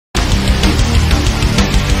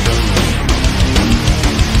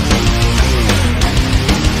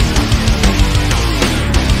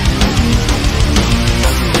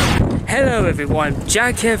everyone,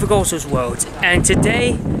 Jack here for Gold's World, and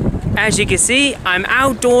today, as you can see, I'm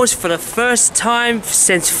outdoors for the first time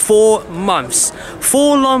since 4 months.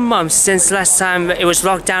 4 long months since last time it was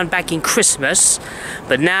locked down back in Christmas,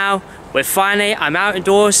 but now I'm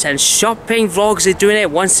outdoors and shopping vlogs are doing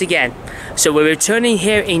it once again. So we're returning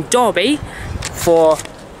here in Derby for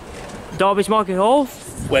Derby's Market Hall.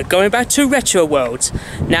 We're going back to Retro World.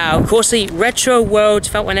 Now, of course, the Retro World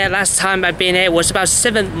felt when last time I've been here was about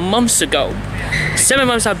 7 months ago. 7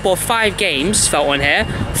 months I bought 5 games, felt on here,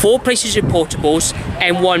 4 PlayStation Portables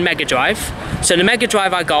and 1 Mega Drive. So the Mega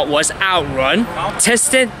Drive I got was Outrun.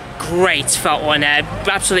 Tested, great, felt on here,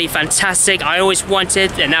 absolutely fantastic. I always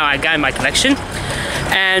wanted, and now I got in my collection.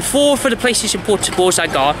 And 4 for the PlayStation Portables I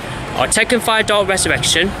got are Tekken 5 Dark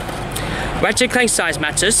Resurrection, Ratchet & Clank Size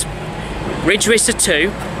Matters, Ridge Racer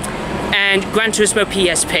 2, and Gran Turismo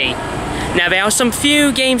PSP. Now there are some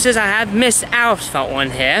few games that I have missed out felt on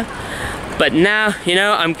here, but now, you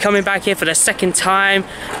know, I'm coming back here for the second time,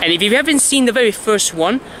 and if you haven't seen the very first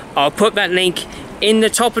one, I'll put that link in the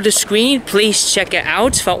top of the screen. Please check it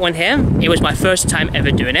out, felt one here. It was my first time ever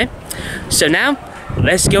doing it. So now,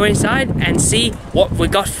 let's go inside and see what we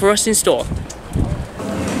got for us in store.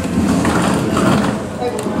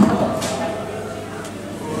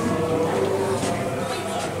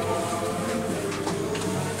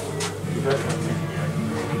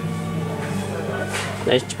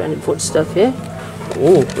 Nice Japan import stuff here.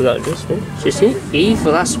 Oh, we got this one. You see? E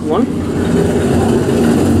for last one.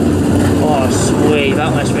 Oh, sweet.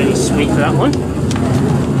 That was really sweet for that one.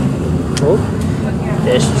 Oh,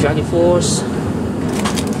 there's Dragon Force.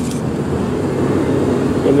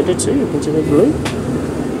 Limited 2 into the blue.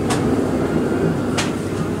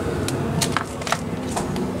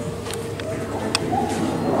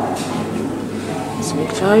 Some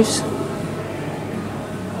chives.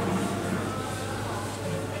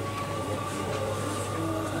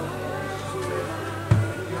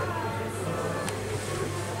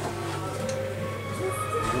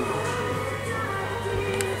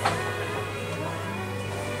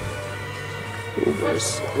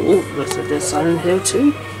 Oh, looks like there's Silent Hill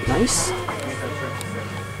too. Nice.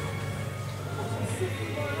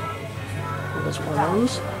 There's one of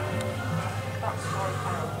those.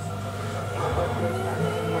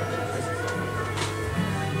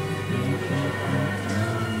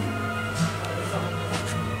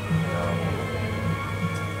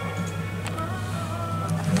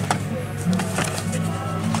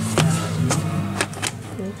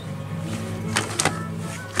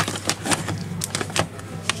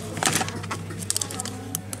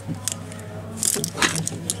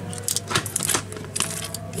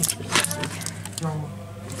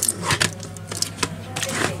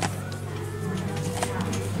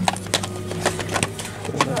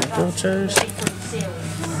 Filters.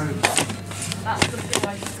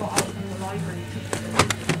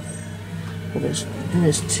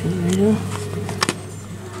 There's 2 radio.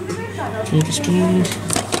 Tinker Speed.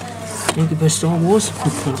 Tinker by Star Wars. Okay,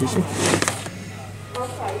 it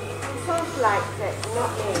sounds like it,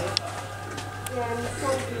 not me. Yeah, it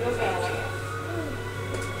sounds like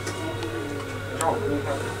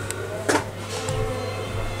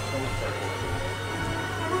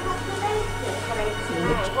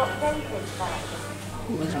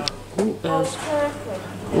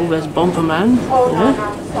There's Bomber Man. Yeah.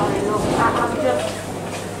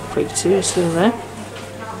 Quick 2 is still there.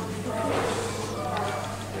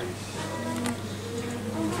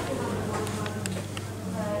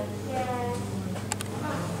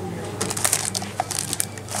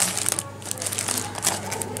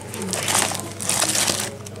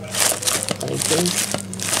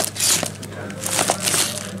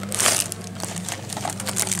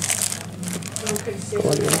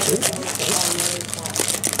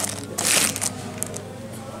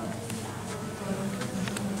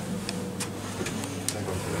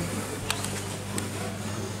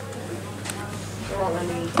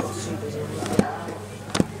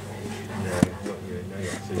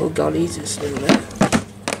 Oh god, he's just still there.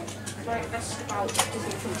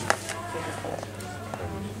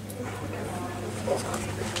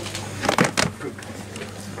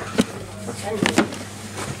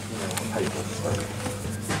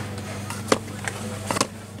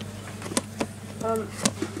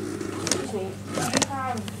 Excuse me, do you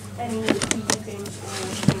have any Wii games or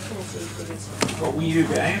Infinity figures? Got Wii U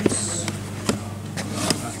games.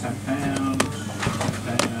 That's £10.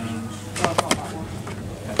 £10. Oh, I've got that one.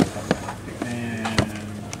 And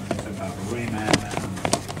 £10 for Rayman.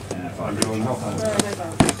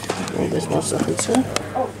 Oh, there's Monster Hunter.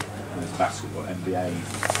 Oh. And there's basketball, NBA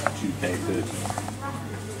 2K30.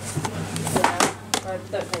 Yeah, I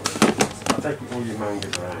don't think take it all your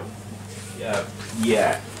mangas around.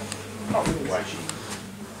 Yeah.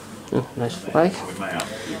 Oh, nice flag. We may have a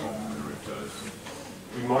few more on the returns.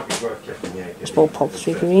 We might be worth checking, yeah. Small pop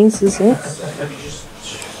figurines, is there?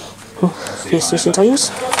 Oh, Pieces and tails.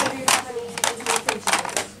 Also, do you have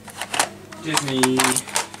any Disney Disney. features?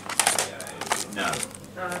 No.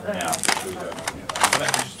 No. No. We don't. Let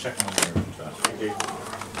me just check on the room first. Thank you.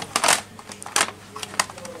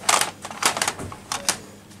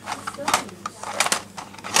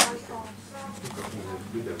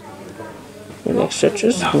 Any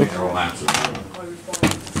extras? No, I think they're all out of the room.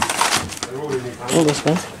 They're all in your hand. Oh, this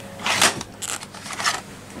one.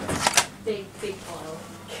 Big pile.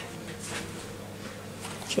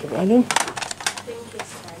 Check random. I think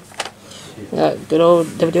it's fine. Good old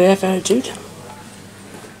WWF attitude.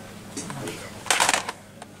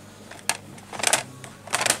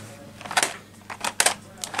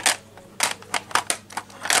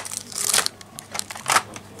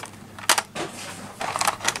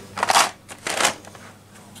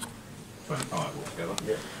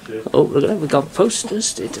 Oh, look at that, we got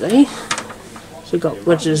posters today. So we got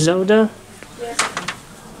Legend of Zelda.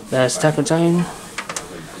 There's Attack on Titan.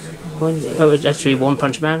 It's actually One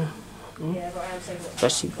Punch Man. Yeah, but I'm saying that.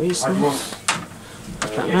 Bessie Grayson. I want.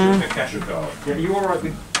 Batman. Yeah, you alright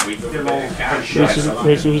with the long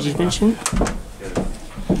Luigi's Mansion.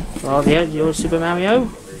 Oh, yeah, the old Super Mario.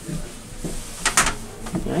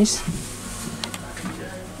 Nice.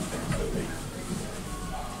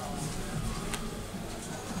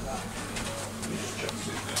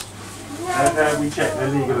 we checked, they're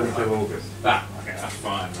legal until August. Okay, that's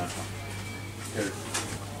fine.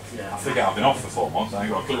 Yeah. I forget I've been off for 4 months. I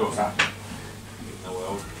ain't got a clue what's happening in the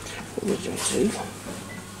world. Original 2.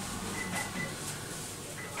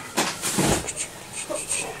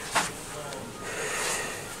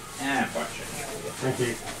 And budget. Thank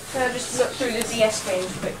you. So just look through the DS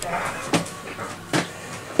games quick there.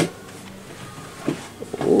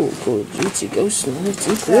 Oh, Call of Duty Ghost and it's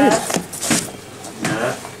good.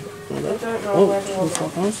 Yeah. I don't know Oh, whether or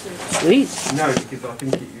not. sweet. No, because I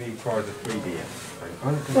think it requires a 3DS.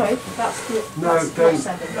 Sorry, that's the. No, that's don't.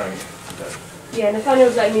 7. Don't. Yeah,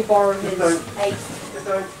 Nathaniel's letting me borrow his Don't. 8.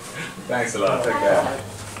 Don't. Thanks a lot. Take care.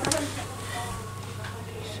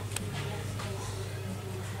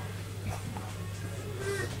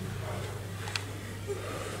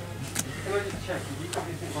 Can I just check? Have you got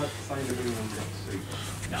anything like Sailor Moon on that suit?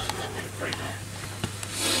 No, afraid not.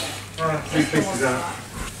 Ah, 2 pieces out.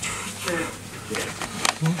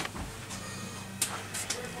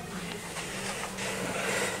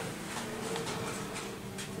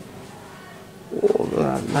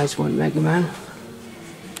 Oh, nice one, Mega Man.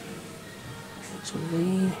 So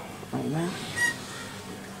the Mega Man.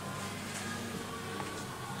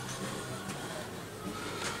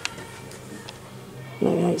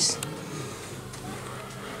 Very nice.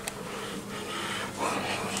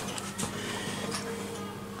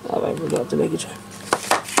 Alright, we got the Mega Man.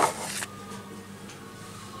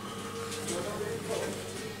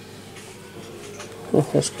 Oh,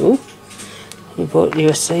 that's cool. You bought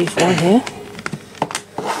your safe one here.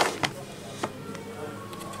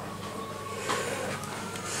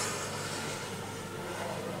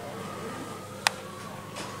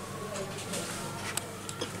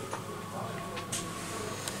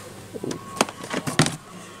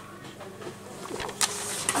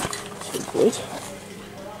 So good.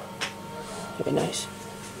 Very nice.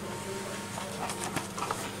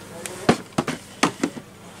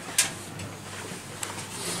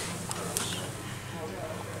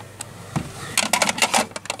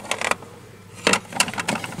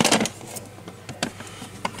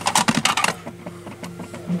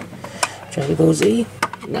 Dragon Ball Z,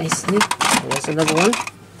 nicely. There's another one.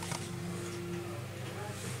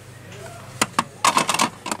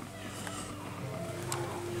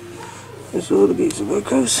 There's all the bits of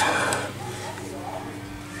workers.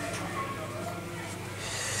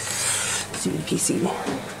 See the PC.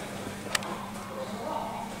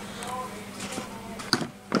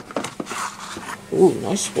 Ooh,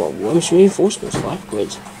 nice. What? Worms reinforcements, 5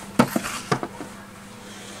 quid.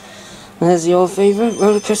 There's your favourite,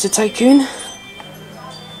 Roller Coaster Tycoon.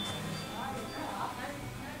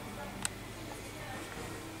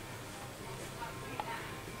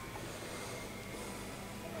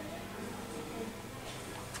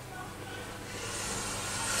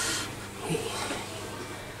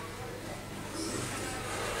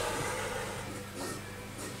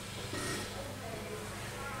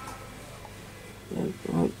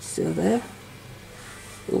 Right, still there.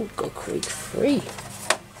 Oh, got Creek 3.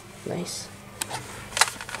 Nice.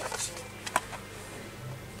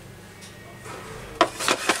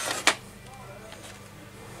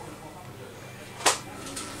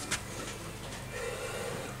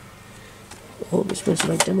 Oh, this smells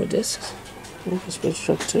like demo discs. Oh, this smells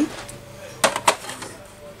truck too.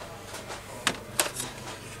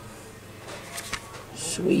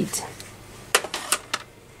 Sweet.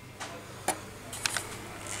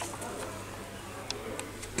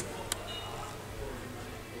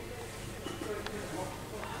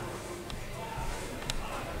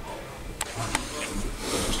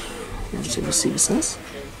 Let's see what's this.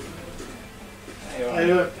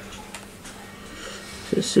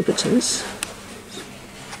 Super tennis.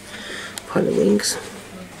 Pile of wings.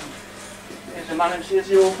 Here's the man who sees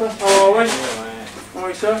the author. How are we? How are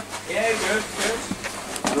we, sir? Yeah, good.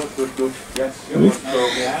 Good. Yes.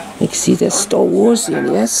 You can see there's Star Wars, the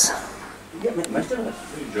NES.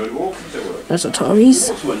 Enjoy walking to work. There's Ataris.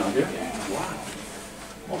 Well,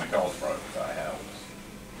 my car's broke, so it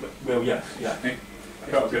helps. Well, yes, yeah. I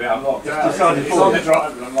can't get it unlocked. It's on the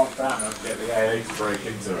drive and unlocked that and get the AA to break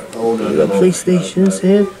into it. We've got PlayStations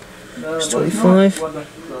here. It's 25.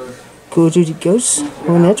 Call of Duty Ghosts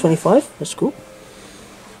on there, 25. That's cool.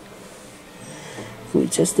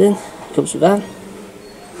 Food testing. Comes with that.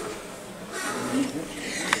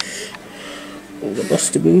 The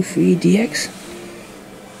Bustable 3DX.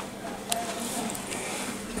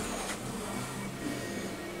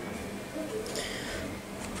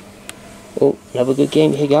 Oh, you have a good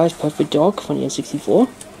game here, guys. Perfect Dog from the N64.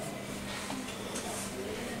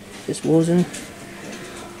 This wasn't.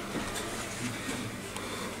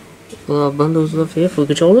 A lot of bundles left here for the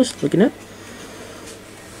controllers. Looking at.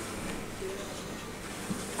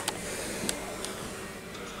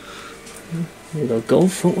 We got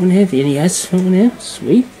gold front one here, the NES front one here.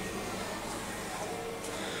 Sweet.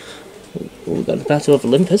 Oh, we got the Battle of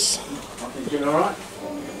Olympus. I think you're alright?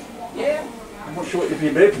 Yeah. I'm not sure if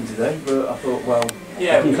you're baking today, but I thought, well,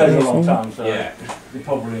 yeah, we've played a long time, so yeah. They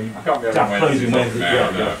probably I can't be able tap closing Wednesday.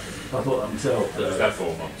 now, no. I thought that myself. Just had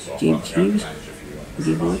 4 months off. GameCube.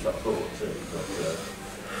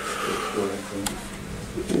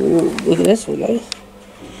 Ooh, look at this one, guys.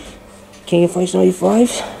 King of Fighters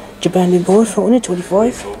 95. Japan board for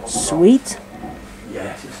 125. Sweet.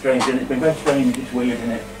 Yes, it's strange, isn't it? It's been very strange, it's weird,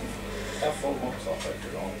 isn't it? Had 4 months off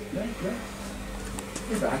after all. Yeah,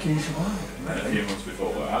 but how can you survive? And a few months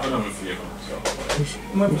before that. I don't know, a few months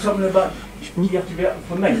off. Remember something about, do you have to be up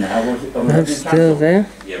for men now, or is it? That's still there.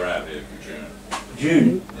 Yeah, we're out here for June.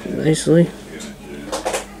 June? Nicely. Beginning of June.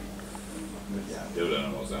 Still don't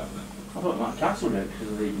know what's happening. I thought they might cancel it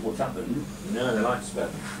because of what's happened. No, they like to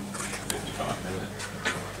spend 55 minutes.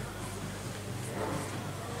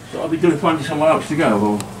 So I'll be doing finding somewhere else to go,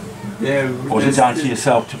 or? Yeah, Or is it down to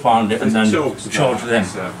yourself to find it and then charge them?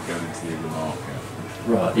 Going into the market.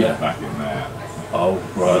 Right, yeah. Back in there. Oh,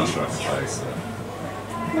 right. Place,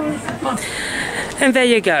 And there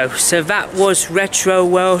you go. So that was Retro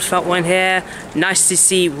World, that one here. Nice to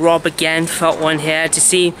see Rob again, that one here. To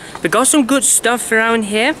see, we got some good stuff around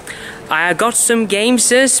here. I got some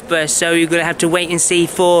games, but so you're gonna have to wait and see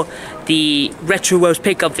for the Retro World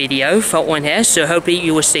pickup video, that one here. So hopefully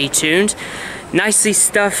you will stay tuned. Nicely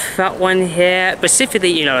stuff, that one here. Specifically,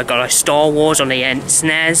 you know, I got like Star Wars on the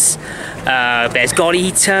SNES. There's God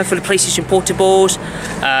Eater for the PlayStation Portables.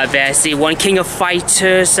 There's the one King of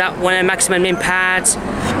Fighters, that one Maximum Impact,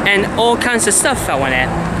 and all kinds of stuff, that one there.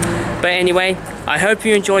 But anyway, I hope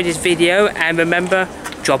you enjoyed this video, and remember,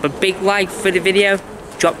 drop a big like for the video,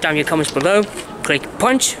 drop down your comments below, click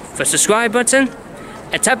punch for the subscribe button,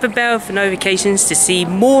 and tap the bell for notifications to see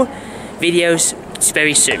more videos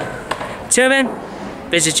very soon. Till then,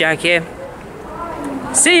 this is Jack here.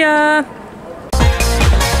 See ya!